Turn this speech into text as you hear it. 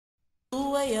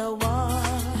what you want.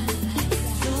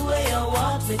 Do what you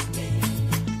want with me.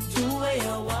 Do what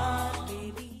you want,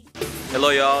 baby. Hello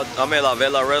y'all, I'm at La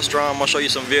Vela Restaurant. I'm gonna show you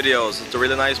some videos. It's a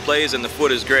really nice place and the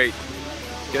food is great.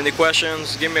 If you have any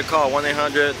questions, give me a call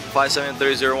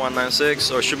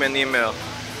 1-800-573-0196 or shoot me an email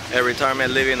at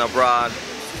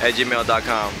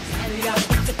retirementlivingabroad@gmail.com.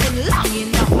 Long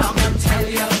enough, I'm gonna tell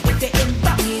you. If you're in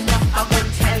long enough, I'm gonna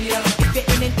tell you. If you're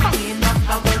in it long enough.